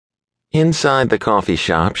Inside the coffee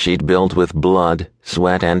shop she'd built with blood,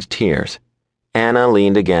 sweat, and tears, Anna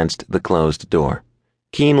leaned against the closed door,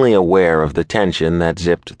 keenly aware of the tension that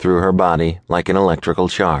zipped through her body like an electrical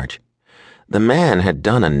charge. The man had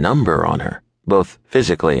done a number on her, both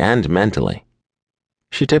physically and mentally.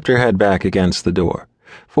 She tipped her head back against the door,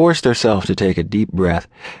 forced herself to take a deep breath,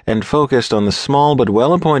 and focused on the small but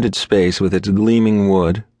well-appointed space with its gleaming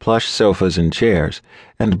wood, plush sofas and chairs,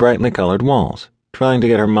 and brightly colored walls, trying to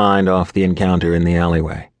get her mind off the encounter in the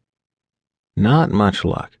alleyway. Not much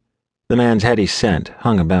luck. The man's heady scent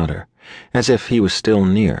hung about her, as if he was still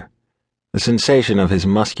near. The sensation of his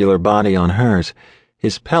muscular body on hers,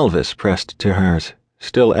 his pelvis pressed to hers,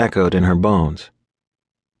 still echoed in her bones.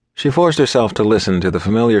 She forced herself to listen to the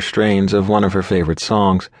familiar strains of one of her favorite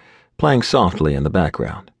songs, playing softly in the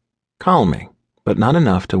background. Calming, but not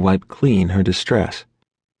enough to wipe clean her distress.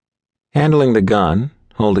 Handling the gun,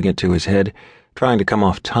 holding it to his head, trying to come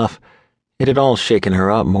off tough, it had all shaken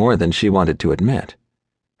her up more than she wanted to admit.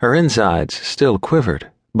 Her insides still quivered,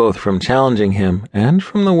 both from challenging him and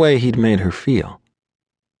from the way he'd made her feel.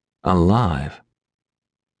 Alive.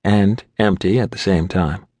 And empty at the same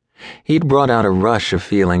time. He'd brought out a rush of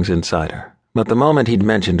feelings inside her, but the moment he'd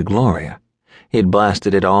mentioned Gloria, he'd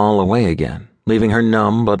blasted it all away again, leaving her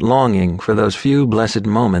numb but longing for those few blessed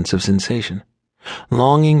moments of sensation,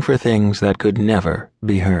 longing for things that could never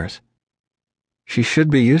be hers. She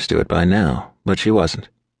should be used to it by now, but she wasn't.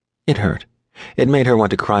 It hurt. It made her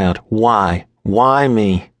want to cry out, "Why? Why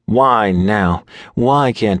me? Why now?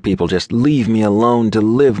 Why can't people just leave me alone to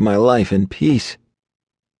live my life in peace?"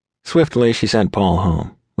 Swiftly, she sent Paul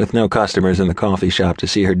home. With no customers in the coffee shop to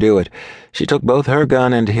see her do it, she took both her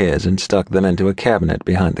gun and his and stuck them into a cabinet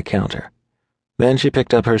behind the counter. Then she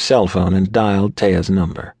picked up her cell phone and dialed Taya's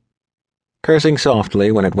number. Cursing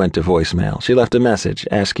softly when it went to voicemail, she left a message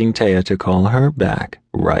asking Taya to call her back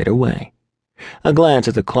right away. A glance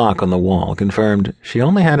at the clock on the wall confirmed she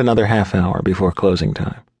only had another half hour before closing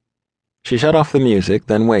time. She shut off the music,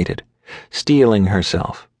 then waited, steeling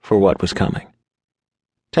herself for what was coming.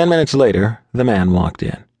 10 minutes later, the man walked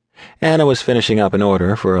in. Anna was finishing up an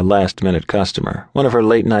order for a last-minute customer, one of her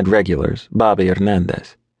late-night regulars, Bobby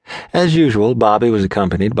Hernandez. As usual, Bobby was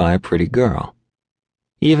accompanied by a pretty girl.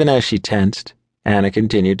 Even as she tensed, Anna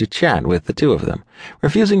continued to chat with the two of them,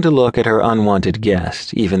 refusing to look at her unwanted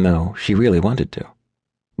guest, even though she really wanted to.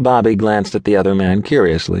 Bobby glanced at the other man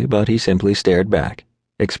curiously, but he simply stared back,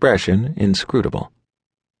 expression inscrutable.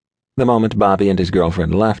 The moment Bobby and his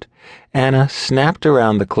girlfriend left, Anna snapped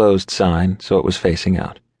around the closed sign so it was facing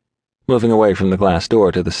out. Moving away from the glass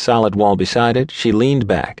door to the solid wall beside it, she leaned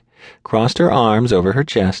back, crossed her arms over her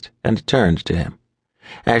chest, and turned to him.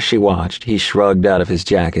 As she watched, he shrugged out of his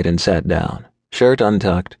jacket and sat down, shirt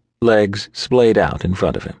untucked, legs splayed out in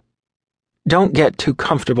front of him. "Don't get too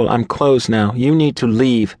comfortable. I'm closed now. You need to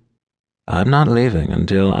leave." "I'm not leaving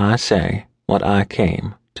until I say what I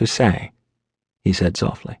came to say," he said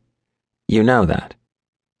softly. "You know that."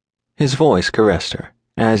 His voice caressed her,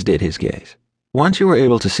 as did his gaze. Once you were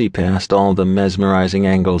able to see past all the mesmerizing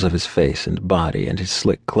angles of his face and body and his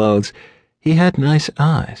slick clothes, he had nice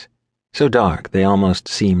eyes. So dark they almost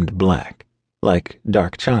seemed black, like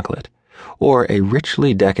dark chocolate, or a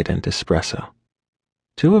richly decadent espresso.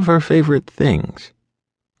 Two of her favorite things.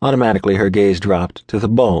 Automatically her gaze dropped to the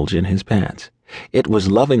bulge in his pants. It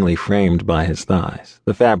was lovingly framed by his thighs,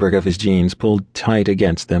 the fabric of his jeans pulled tight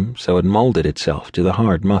against them so it molded itself to the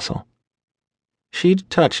hard muscle. She'd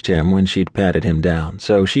touched him when she'd patted him down,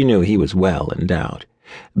 so she knew he was well endowed,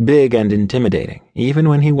 big and intimidating, even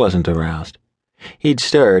when he wasn't aroused. He'd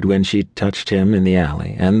stirred when she'd touched him in the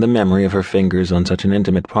alley, and the memory of her fingers on such an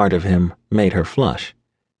intimate part of him made her flush.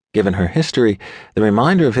 Given her history, the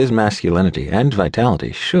reminder of his masculinity and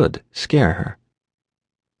vitality should scare her.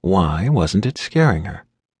 Why wasn't it scaring her?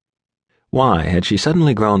 Why had she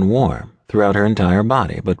suddenly grown warm throughout her entire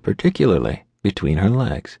body, but particularly between her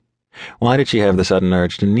legs? Why did she have the sudden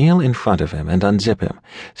urge to kneel in front of him and unzip him,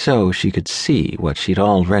 so she could see what she'd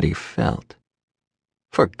already felt?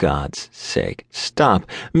 For God's sake, stop.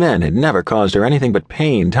 Men had never caused her anything but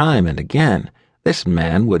pain time and again. This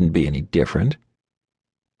man wouldn't be any different.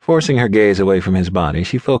 Forcing her gaze away from his body,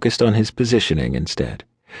 she focused on his positioning instead.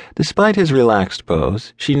 Despite his relaxed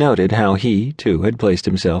pose, she noted how he, too, had placed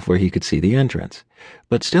himself where he could see the entrance,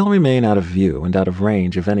 but still remain out of view and out of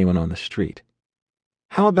range of anyone on the street.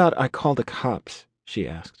 "How about I call the cops?" she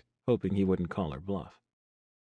asked, hoping he wouldn't call her bluff.